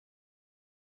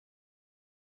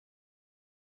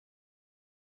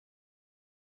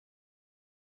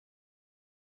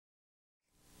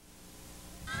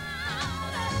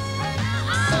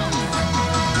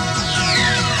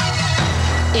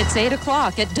It's 8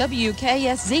 o'clock at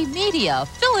WKSZ Media,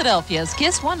 Philadelphia's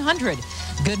KISS 100.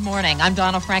 Good morning. I'm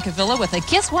Donna Francavilla with a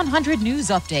KISS 100 News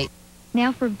Update.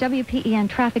 Now for WPEN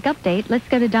Traffic Update, let's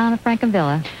go to Donna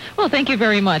Francavilla. Well, thank you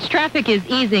very much. Traffic is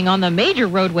easing on the major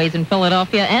roadways in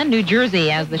Philadelphia and New Jersey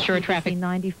as the sure traffic.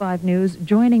 95 News.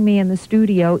 Joining me in the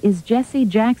studio is Jesse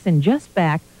Jackson, just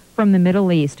back from the Middle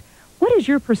East. What is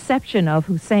your perception of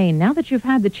Hussein now that you've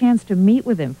had the chance to meet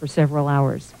with him for several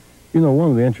hours? You know,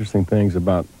 one of the interesting things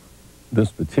about this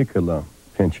particular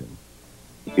pension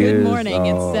Good morning.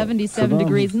 It's 77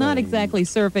 degrees, not exactly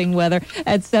surfing weather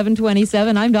at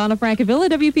 7:27. I'm Donna Francavilla,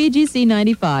 WPGC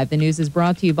 95. The news is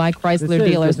brought to you by Chrysler This is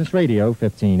Dealers. Business Radio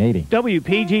 1580.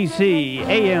 WPGC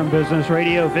AM Business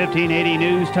Radio 1580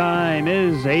 news time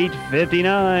is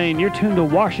 8:59. You're tuned to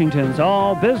Washington's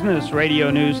all business radio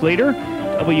news leader,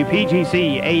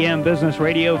 WPGC AM Business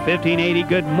Radio 1580.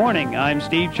 Good morning. I'm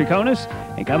Steve Chaconis.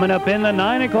 And coming up in the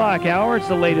 9 o'clock hour, it's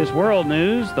the latest world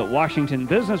news, the Washington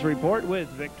Business Report with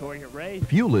Victoria Ray.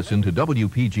 If you listen to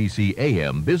WPGC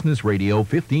AM Business Radio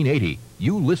 1580,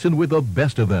 you listen with the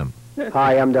best of them.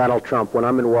 Hi, I'm Donald Trump. When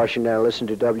I'm in Washington, I listen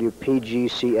to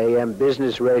WPGC AM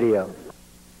Business Radio.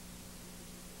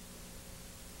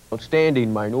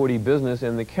 Outstanding minority business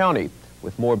in the county.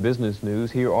 With more business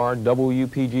news, here are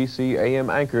WPGC AM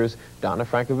anchors Donna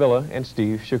Francavilla and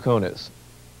Steve Chaconis.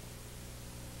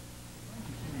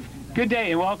 Good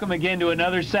day and welcome again to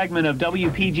another segment of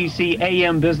WPGC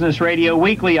AM Business Radio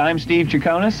Weekly. I'm Steve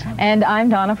Chaconis. And I'm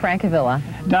Donna Francavilla.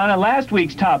 Donna, last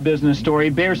week's top business story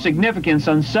bears significance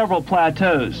on several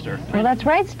plateaus. Well, that's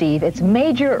right, Steve. It's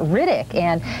Major Riddick.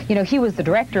 And, you know, he was the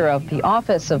director of the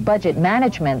Office of Budget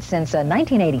Management since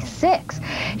 1986.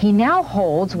 He now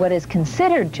holds what is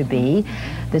considered to be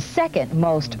the second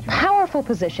most powerful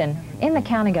position in the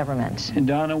county government. And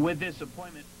Donna, with this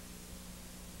appointment...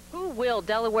 Who will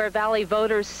Delaware Valley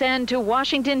voters send to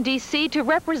Washington, D.C. to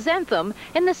represent them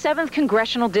in the 7th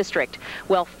Congressional District?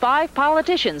 Well, 5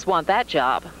 politicians want that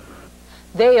job.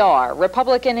 They are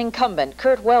Republican incumbent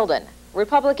Curt Weldon,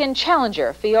 Republican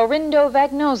challenger Fiorindo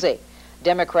Vagnozzi,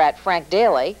 Democrat Frank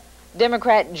Daley,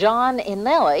 Democrat John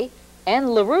Inelli, and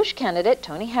LaRouche candidate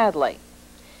Tony Hadley.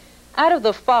 Out of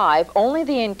the 5, only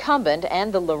the incumbent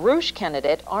and the LaRouche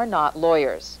candidate are not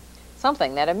lawyers.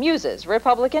 Something that amuses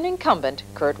Republican incumbent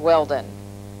Curt Weldon.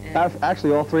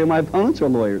 Actually, all 3 of my opponents are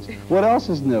lawyers. What else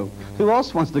is new? Who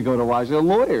else wants to go to Washington?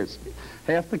 Lawyers.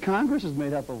 Half the Congress is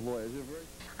made up of lawyers.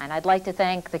 And I'd like to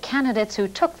thank the candidates who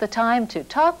took the time to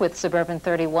talk with Suburban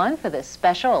 31 for this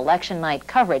special election night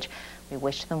coverage. We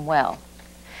wish them well.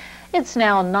 It's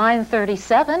now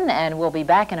 9:37, and we'll be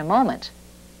back in a moment.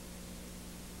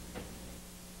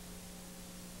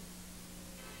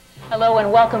 Hello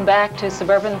and welcome back to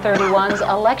Suburban 31's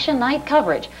election night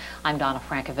coverage. I'm Donna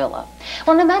Francavilla.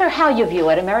 Well, no matter how you view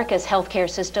it, America's healthcare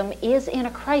system is in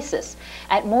a crisis.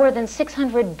 At more than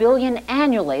 $600 billion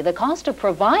annually, the cost of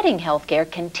providing healthcare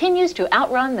continues to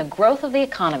outrun the growth of the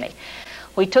economy.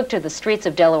 We took to the streets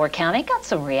of Delaware County, got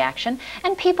some reaction,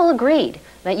 and people agreed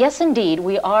that yes, indeed,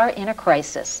 we are in a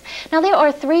crisis. Now, there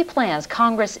are 3 plans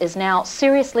Congress is now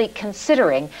seriously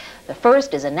considering. The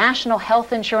first is a national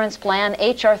health insurance plan,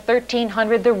 H.R.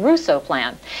 1300, the Russo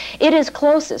plan. It is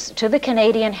closest to the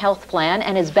Canadian health plan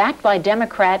and is backed by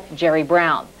Democrat Jerry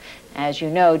Brown. As you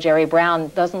know, Jerry Brown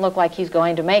doesn't look like he's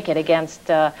going to make it against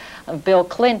Bill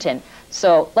Clinton.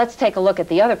 So let's take a look at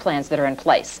the other plans that are in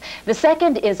place. The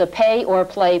second is a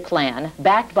pay-or-play plan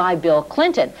backed by Bill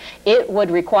Clinton. It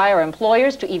would require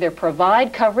employers to either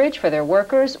provide coverage for their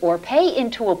workers or pay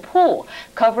into a pool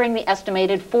covering the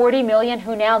estimated 40 million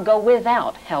who now go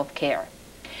without health care.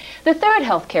 The third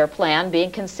health care plan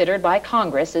being considered by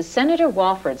Congress is Senator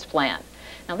Wofford's plan.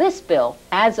 Now, this bill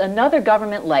adds another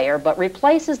government layer but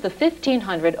replaces the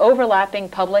 1,500 overlapping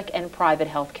public and private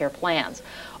health care plans.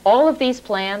 All of these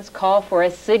plans call for a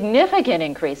significant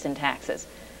increase in taxes.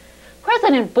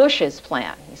 President Bush's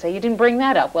plan, you say you didn't bring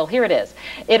that up. Well, here it is.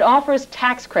 It offers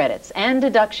tax credits and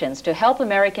deductions to help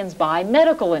Americans buy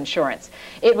medical insurance.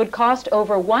 It would cost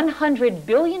over $100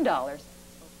 billion. Well,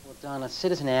 Donna,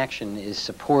 Citizen Action is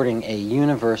supporting a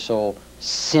universal,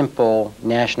 simple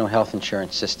national health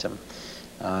insurance system.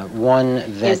 One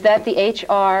that... Is that the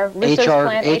H.R. Russo's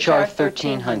plan? H.R.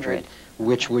 1300.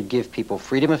 Which would give people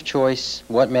freedom of choice,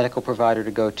 what medical provider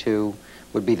to go to,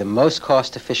 would be the most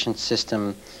cost-efficient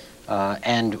system,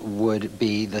 and would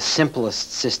be the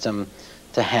simplest system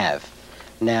to have.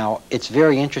 Now, it's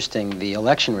very interesting, the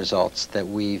election results that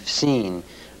we've seen,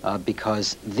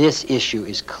 because this issue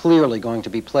is clearly going to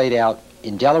be played out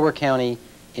in Delaware County,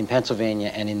 in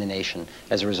Pennsylvania, and in the nation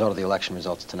as a result of the election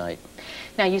results tonight.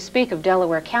 Now, you speak of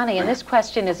Delaware County, and this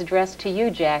question is addressed to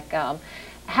you, Jack.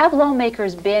 have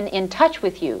lawmakers been in touch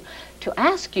with you to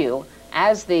ask you,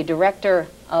 as the director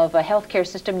of a healthcare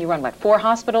system, you run, what, 4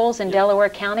 hospitals in Delaware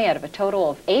County out of a total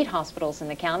of 8 hospitals in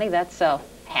the county? That's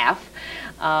half.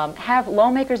 Have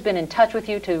lawmakers been in touch with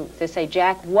you to say,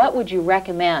 Jack, what would you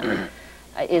recommend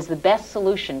is the best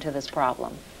solution to this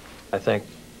problem? I think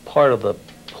part of the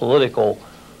political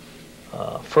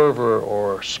fervor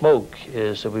or smoke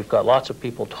is that we've got lots of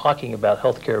people talking about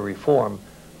healthcare reform,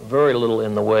 very little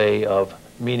in the way of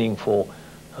meaningful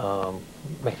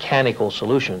mechanical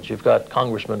solutions. You've got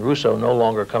Congressman Russo no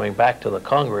longer coming back to the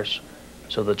Congress,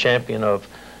 so the champion of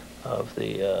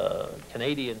the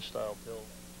Canadian-style bill.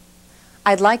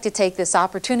 I'd like to take this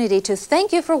opportunity to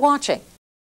thank you for watching.